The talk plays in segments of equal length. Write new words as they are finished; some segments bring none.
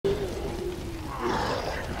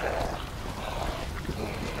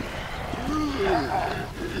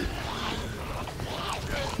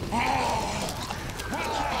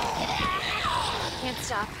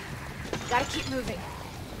moving.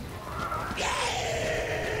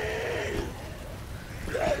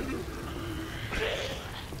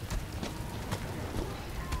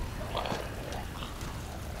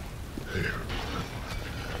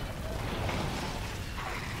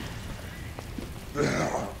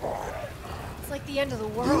 It's like the end of the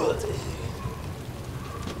world.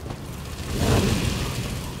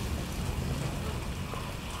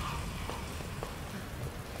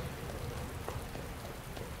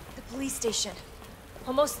 The police station.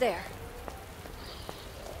 Almost there.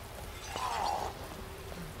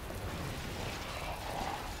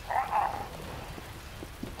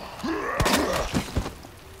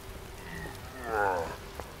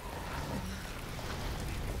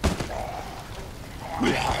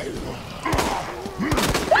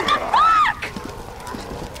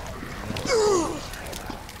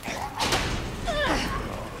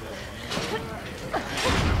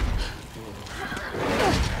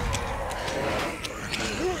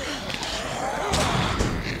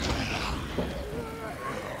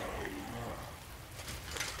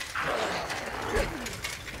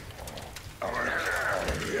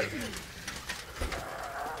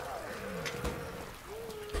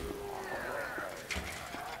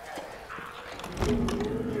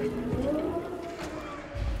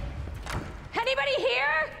 Anybody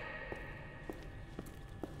here?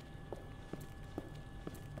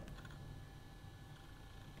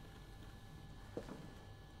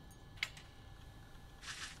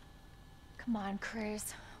 Come on,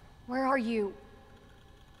 Chris. Where are you?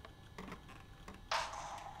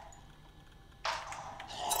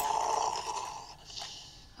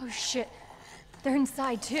 Oh shit. They're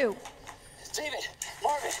inside too. David,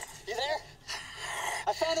 Marvin, you there?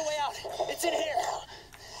 I found a way out. It's in here.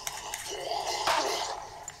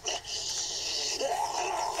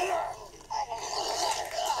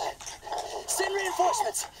 Send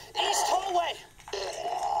reinforcements. East hallway.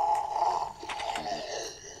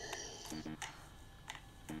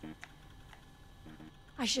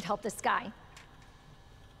 I should help this guy.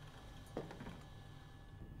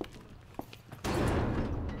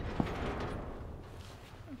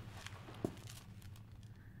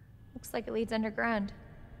 Looks like it leads underground.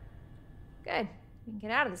 Good. We can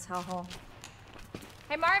get out of this hellhole.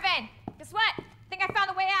 Hey, Marvin! Guess what? I think I found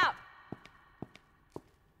the way out!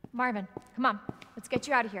 Marvin, come on. Let's get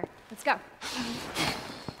you out of here. Let's go. Are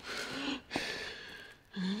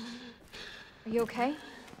you okay?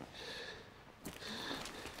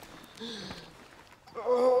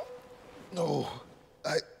 No.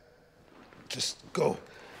 Just go.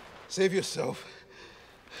 Save yourself.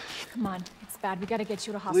 Come on. It's bad. We gotta get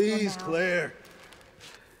you to hospital Please, now. Claire.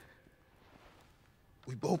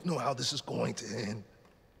 We both know how this is going to end.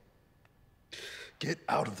 Get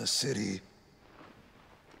out of the city.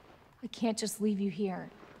 I can't just leave you here.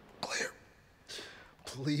 Claire,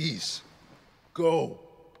 please, go.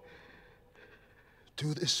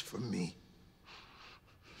 Do this for me.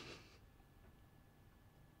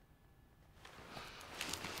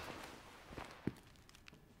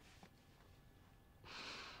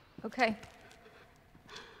 Okay.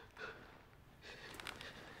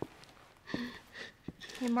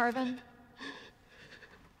 Hey, Marvin.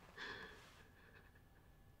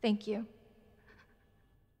 Thank you.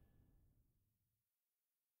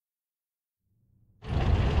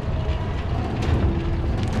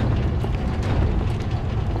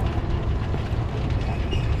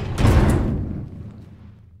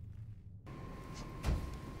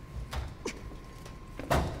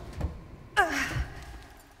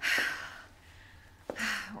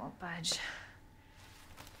 Won't budge.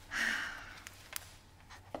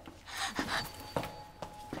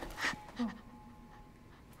 Oh.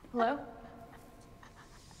 Hello?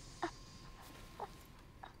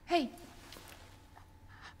 Hey.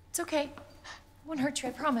 It's okay. I won't hurt you,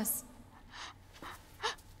 I promise.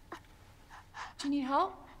 Do you need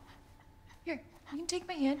help? Here, you can take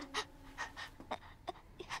my hand.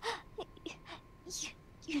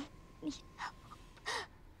 You need help.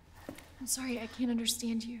 I'm sorry, I can't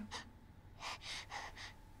understand you.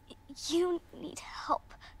 You need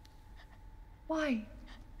help. Why?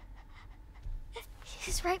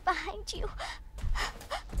 He's right behind you.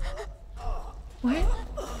 What?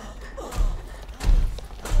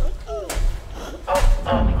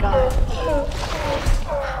 Oh my god.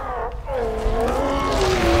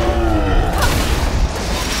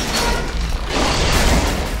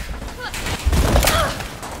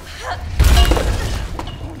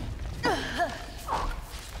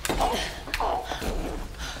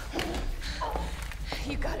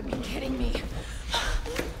 You gotta be kidding me.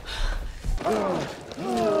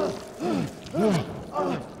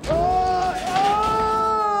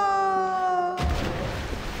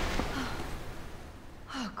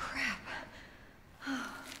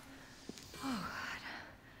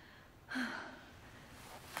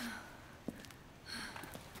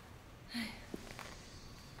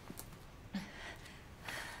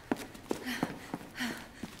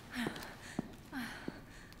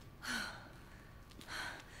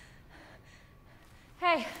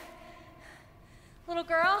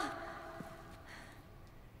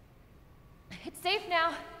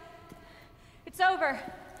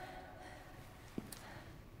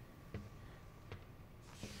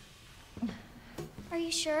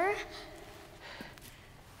 you sure?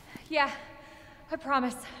 Yeah, I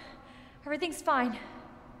promise. Everything's fine.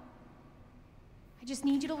 I just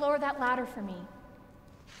need you to lower that ladder for me.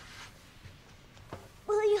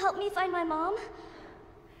 Will you help me find my mom?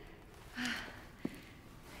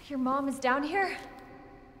 Your mom is down here?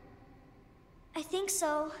 I think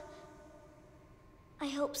so. I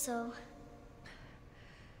hope so.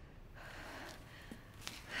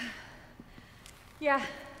 Yeah.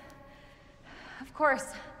 Of course.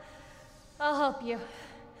 I'll help you.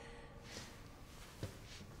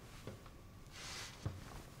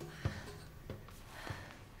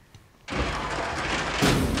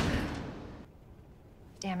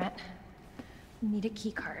 Damn it. We need a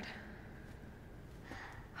key card.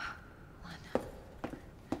 Hold on.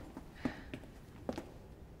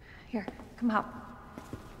 Here, come help.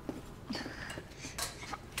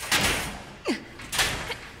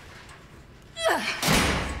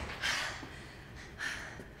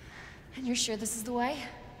 And you're sure this is the way?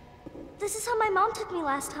 This is how my mom took me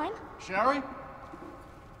last time. Sherry?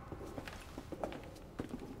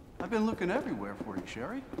 I've been looking everywhere for you,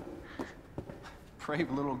 Sherry.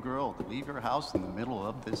 Brave little girl to leave your house in the middle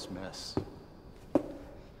of this mess.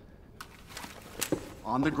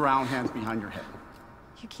 On the ground, hands behind your head.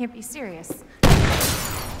 You can't be serious.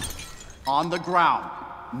 On the ground,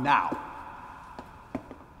 now.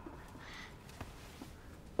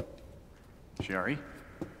 Sherry,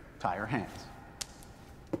 tie her hands.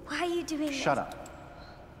 Why are you doing this? Shut up.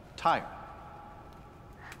 Tie her.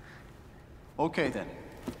 Okay then.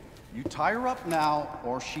 You tie her up now,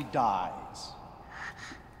 or she dies.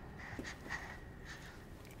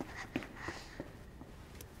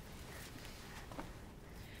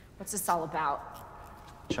 What's this all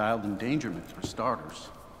about? Child endangerment, for starters.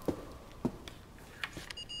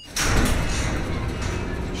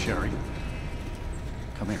 Sherry,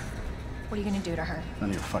 come here. What are you gonna do to her?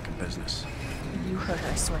 None of your fucking business. You hurt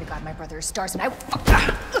her, I swear to God, my brother is stars and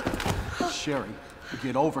I... Sherry,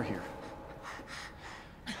 get over here.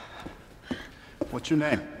 What's your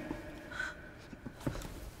name?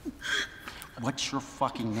 What's your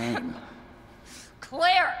fucking name?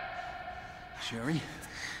 Claire! Sherry,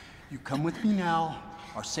 you come with me now,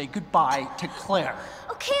 or say goodbye to Claire.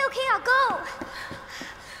 Okay, I'll go.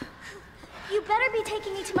 You better be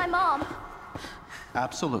taking me to my mom.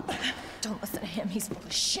 Absolutely. Don't listen to him, he's full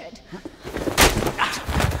of shit.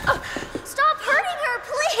 Stop hurting her,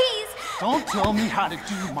 please! Don't tell me how to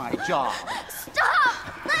do my job.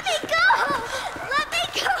 Stop! Let me go! Let me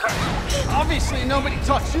go! Obviously, nobody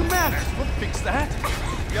taught you manners. We'll fix that.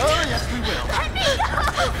 Oh, yes, we will. Let me go!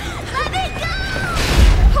 Let me go!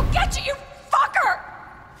 I'll get you, you fucker!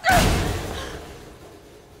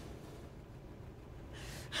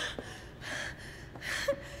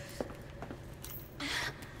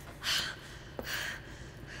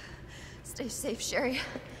 Stay safe, Sherry.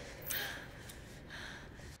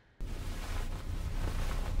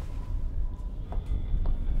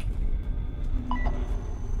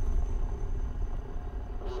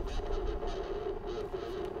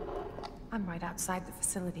 I'm right outside the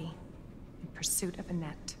facility, in pursuit of a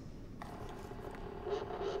net.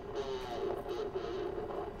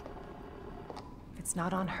 If it's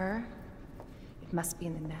not on her, it must be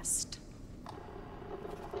in the nest.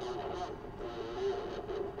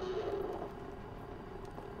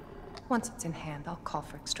 Once it's in hand, I'll call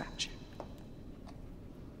for extraction.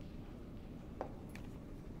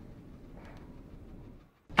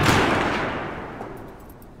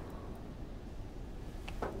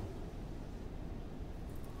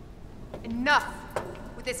 Enough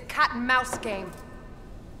with this cat and mouse game.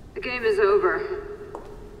 The game is over.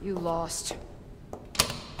 You lost.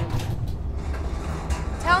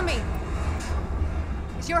 Tell me,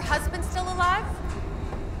 is your husband still alive?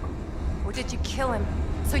 Or did you kill him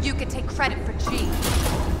so you could take credit for G?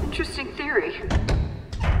 Interesting theory.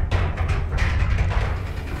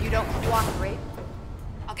 You don't cooperate,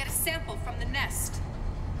 I'll get a sample from the nest.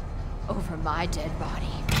 Over my dead body.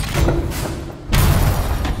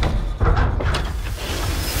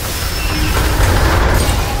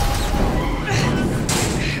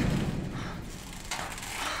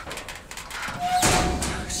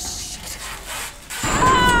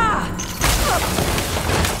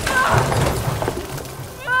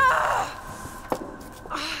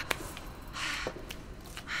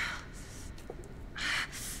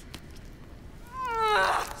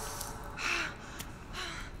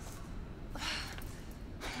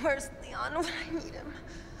 Where's Leon when I need him?